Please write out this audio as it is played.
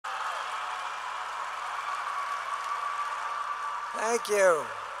Thank you.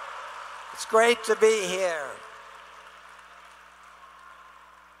 It's great to be here.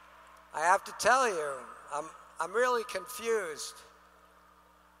 I have to tell you, I'm really confused.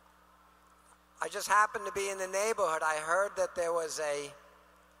 I just happened to be in the neighborhood. I heard that there was a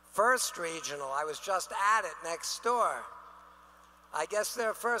first regional. I was just at it next door. I guess there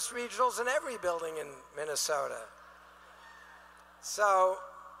are first regionals in every building in Minnesota. So,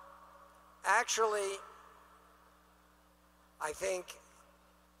 actually,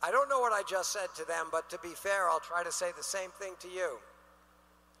 I don't know what I just said to them, but to be fair, I'll try to say the same thing to you.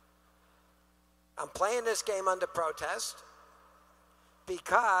 I'm playing this game under protest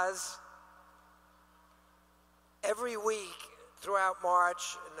because every week throughout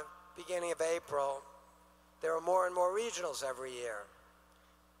March and the beginning of April, there are more and more regionals every year.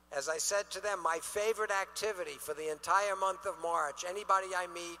 As I said to them, my favorite activity for the entire month of March, anybody I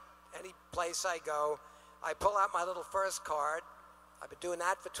meet, any place I go, I pull out my little first card. I've been doing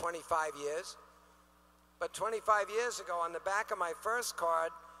that for 25 years. But 25 years ago, on the back of my first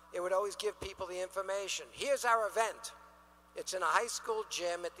card, it would always give people the information. Here's our event. It's in a high school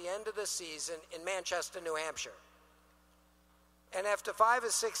gym at the end of the season in Manchester, New Hampshire. And after 5 or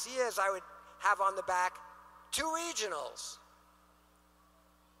 6 years, I would have on the back 2 regionals.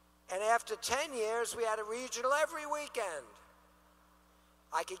 And after 10 years, we had a regional every weekend.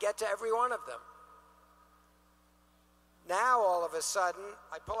 I could get to every one of them. Now, all of a sudden,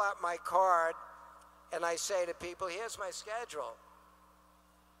 I pull out my card and I say to people, here's my schedule.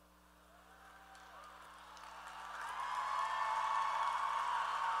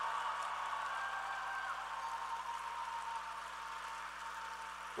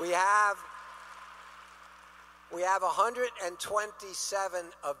 We have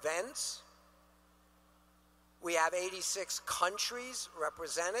 127 events. We have 86 countries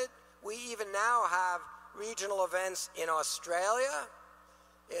represented. We even now have regional events in Australia,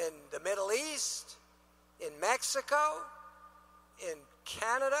 in the Middle East, in Mexico, in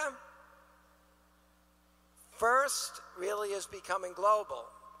Canada. First really is becoming global.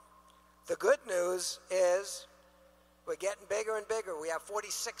 The good news is we're getting bigger and bigger. We have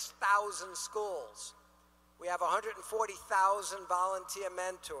 46,000 schools. We have 140,000 volunteer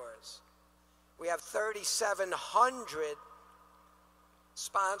mentors. We have 3,700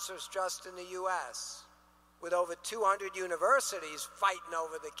 sponsors just in the U.S. With over 200 universities fighting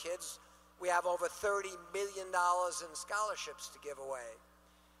over the kids, we have over $30 million in scholarships to give away.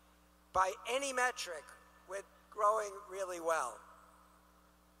 By any metric, we're growing really well.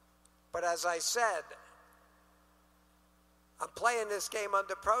 But as I said, I'm playing this game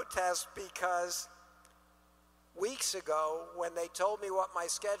under protest because weeks ago, when they told me what my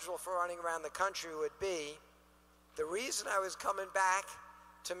schedule for running around the country would be, the reason I was coming back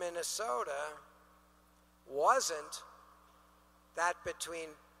to Minnesota wasn't that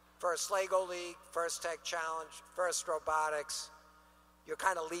between First Lego League, First Tech Challenge, First Robotics, you're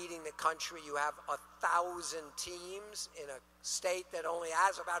kind of leading the country. You have 1,000 teams in a state that only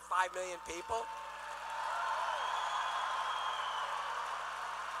has about 5 million people.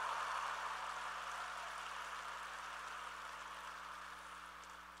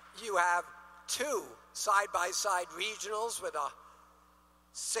 You have 2 side-by-side regionals with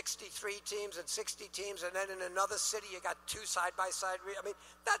 63 teams and 60 teams, and then in another city you got 2 side-by-side. I mean,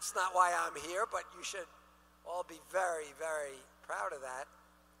 that's not why I'm here, but you should all be very, very proud of that.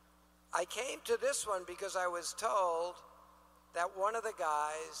 I came to this one because I was told that one of the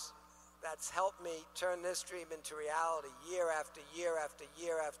guys that's helped me turn this dream into reality year after year after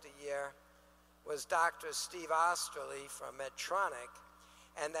year after year was Dr. Steve Osterly from Medtronic,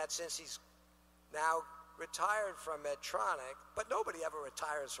 and that since he's now retired from Medtronic, but nobody ever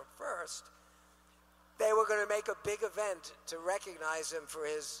retires from First, they were going to make a big event to recognize him for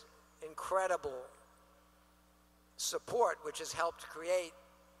his incredible support, which has helped create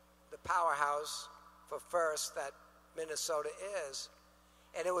the powerhouse for First that Minnesota is.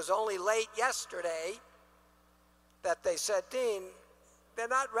 And it was only late yesterday that they said, Dean, they're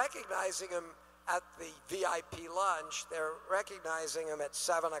not recognizing him at the VIP lunch. They're recognizing him at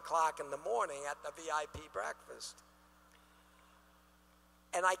 7 o'clock in the morning at the VIP breakfast.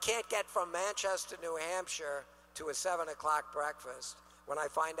 And I can't get from Manchester, New Hampshire to a 7 o'clock breakfast when I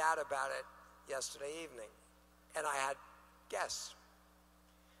find out about it yesterday evening. And I had guests.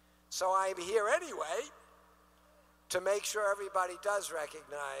 So I'm here anyway to make sure everybody does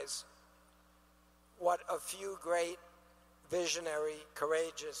recognize what a few great, visionary,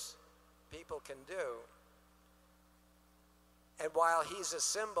 courageous people can do. And while he's a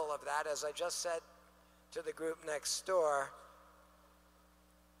symbol of that, as I just said to the group next door,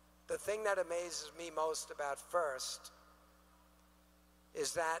 the thing that amazes me most about First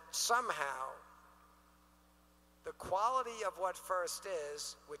is that somehow the quality of what FIRST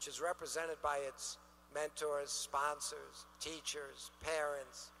is, which is represented by its mentors, sponsors, teachers,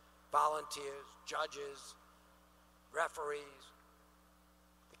 parents, volunteers, judges, referees,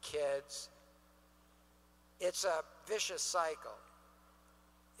 the kids, it's a vicious cycle.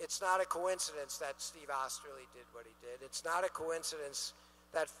 It's not a coincidence that Steve Osterley did what he did. It's not a coincidence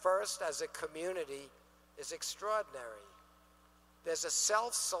that FIRST as a community is extraordinary. There's a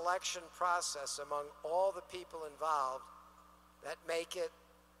self-selection process among all the people involved that make it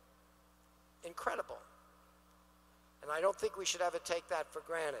incredible. And I don't think we should ever take that for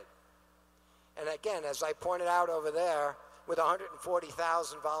granted. And again, as I pointed out over there, with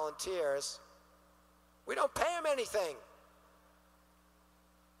 140,000 volunteers, we don't pay them anything.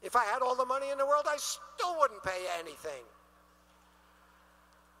 If I had all the money in the world, I still wouldn't pay anything.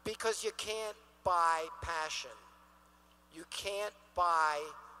 Because you can't buy passion. You can't buy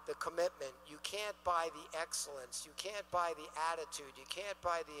the commitment. You can't buy the excellence. You can't buy the attitude. You can't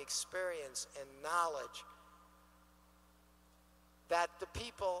buy the experience and knowledge that the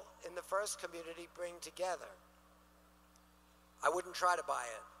people in the FIRST community bring together. I wouldn't try to buy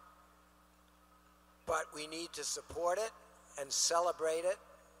it. But we need to support it and celebrate it,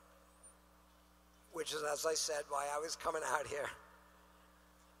 which is, as I said, why I was coming out here.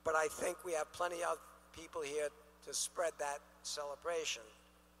 But I think we have plenty of people here to spread that celebration.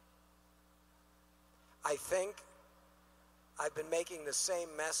 I think I've been making the same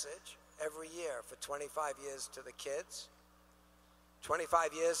message every year for 25 years to the kids.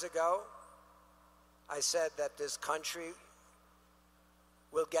 25 years ago, I said that this country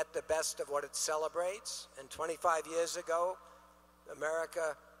will get the best of what it celebrates. And 25 years ago,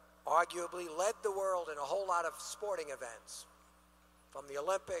 America arguably led the world in a whole lot of sporting events, from the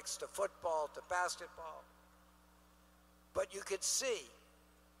Olympics to football to basketball. But you could see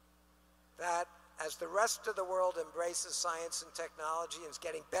that as the rest of the world embraces science and technology and is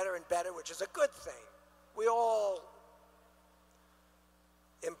getting better and better, which is a good thing, we all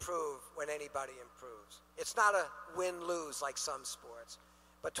improve when anybody improves. It's not a win-lose like some sports.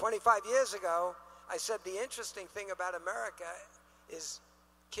 But 25 years ago, I said the interesting thing about America is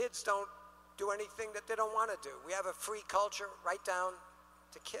kids don't do anything that they don't want to do. We have a free culture right down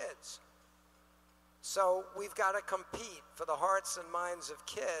to kids. So we've got to compete for the hearts and minds of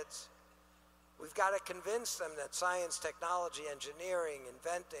kids. We've got to convince them that science, technology, engineering,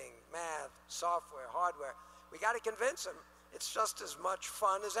 inventing, math, software, hardware, we got to convince them it's just as much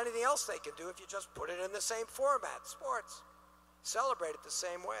fun as anything else they can do if you just put it in the same format, sports. Celebrate it the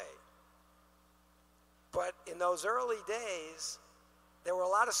same way. But in those early days, there were a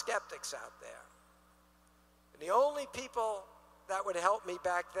lot of skeptics out there. And the only people that would help me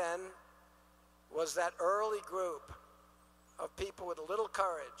back then was that early group of people with a little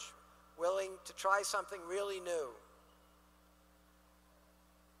courage, willing to try something really new.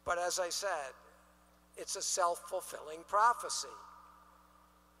 But as I said, it's a self-fulfilling prophecy.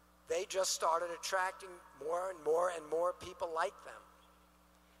 They just started attracting more and more and more people like them.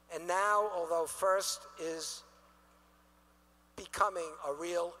 And now, although FIRST is becoming a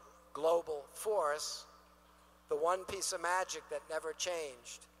real global force, the one piece of magic that never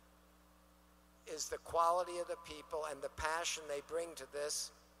changed is the quality of the people and the passion they bring to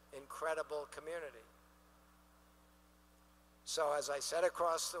this incredible community. So as I said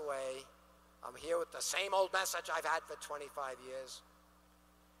across the way, I'm here with the same old message I've had for 25 years.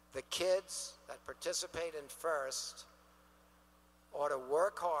 The kids that participate in FIRST ought to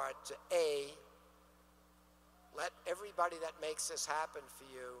work hard to let everybody that makes this happen for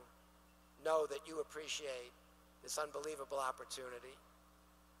you know that you appreciate this unbelievable opportunity.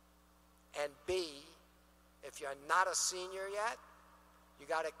 And B, if you're not a senior yet, you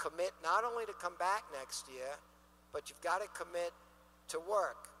got to commit not only to come back next year, but you've got to commit to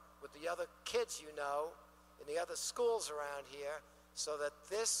work with the other kids you know in the other schools around here, so that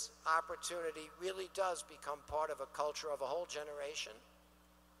this opportunity really does become part of a culture of a whole generation.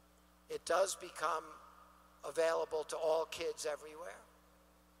 It does become available to all kids everywhere.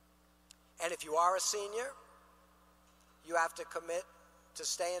 And if you are a senior, you have to commit to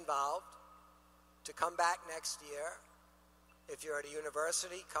stay involved, to come back next year. If you're at a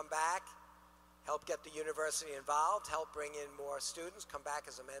university, come back, help get the university involved, help bring in more students, come back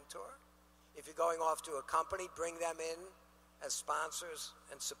as a mentor. If you're going off to a company, bring them in as sponsors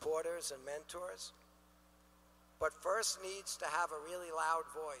and supporters and mentors. But FIRST needs to have a really loud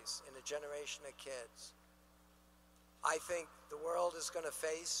voice in a generation of kids. I think the world is going to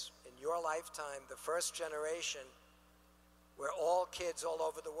face, in your lifetime, the first generation where all kids all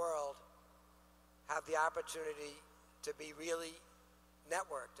over the world have the opportunity to be really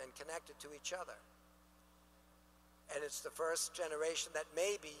networked and connected to each other. And it's the first generation that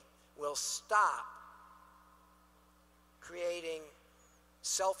maybe will stop creating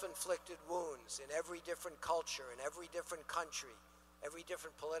self-inflicted wounds in every different culture, in every different country, every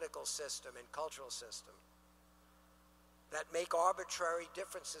different political system and cultural system, that make arbitrary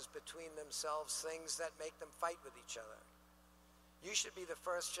differences between themselves, things that make them fight with each other. You should be the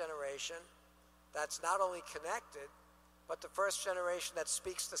first generation that's not only connected, but the first generation that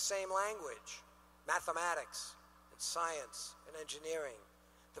speaks the same language, mathematics and science and engineering.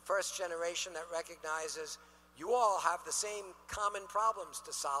 The first generation that recognizes you all have the same common problems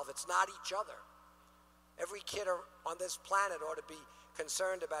to solve. It's not each other. Every kid on this planet ought to be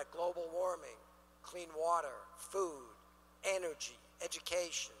concerned about global warming, clean water, food, energy,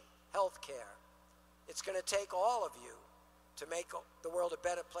 education, healthcare. It's going to take all of you to make the world a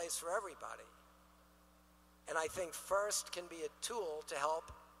better place for everybody. And I think FIRST can be a tool to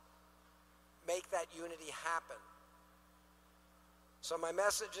help make that unity happen. So my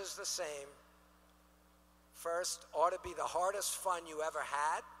message is the same. FIRST ought to be the hardest fun you ever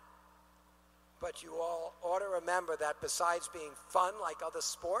had, but you all ought to remember that besides being fun like other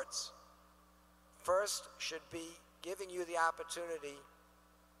sports, FIRST should be giving you the opportunity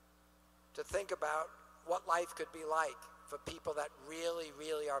to think about what life could be like for people that really,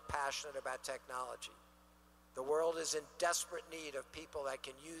 really are passionate about technology. The world is in desperate need of people that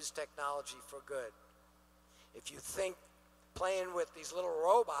can use technology for good. If you think playing with these little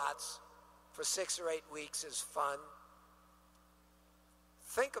robots for 6 or 8 weeks is fun,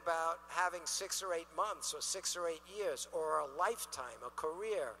 think about having 6 or 8 months or 6 or 8 years or a lifetime, a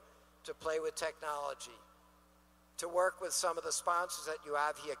career to play with technology, to work with some of the sponsors that you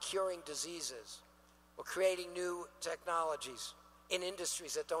have here, curing diseases or creating new technologies in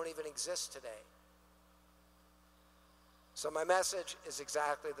industries that don't even exist today. So my message is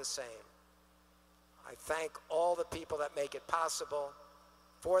exactly the same. I thank all the people that make it possible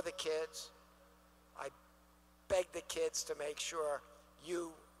for the kids. I beg the kids to make sure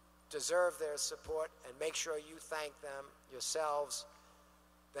you deserve their support and make sure you thank them yourselves,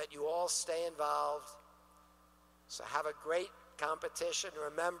 that you all stay involved. So have a great competition.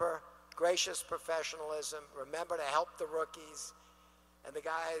 Remember gracious professionalism. Remember to help the rookies and the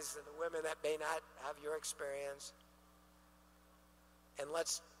guys and the women that may not have your experience. And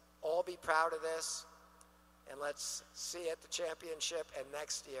let's all be proud of this, and let's see you at the championship and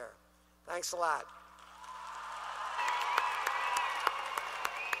next year. Thanks a lot.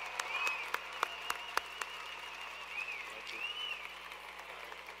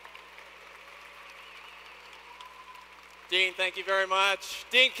 Dean, thank you very much.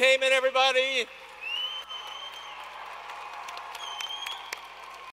 Dean Kamen, everybody.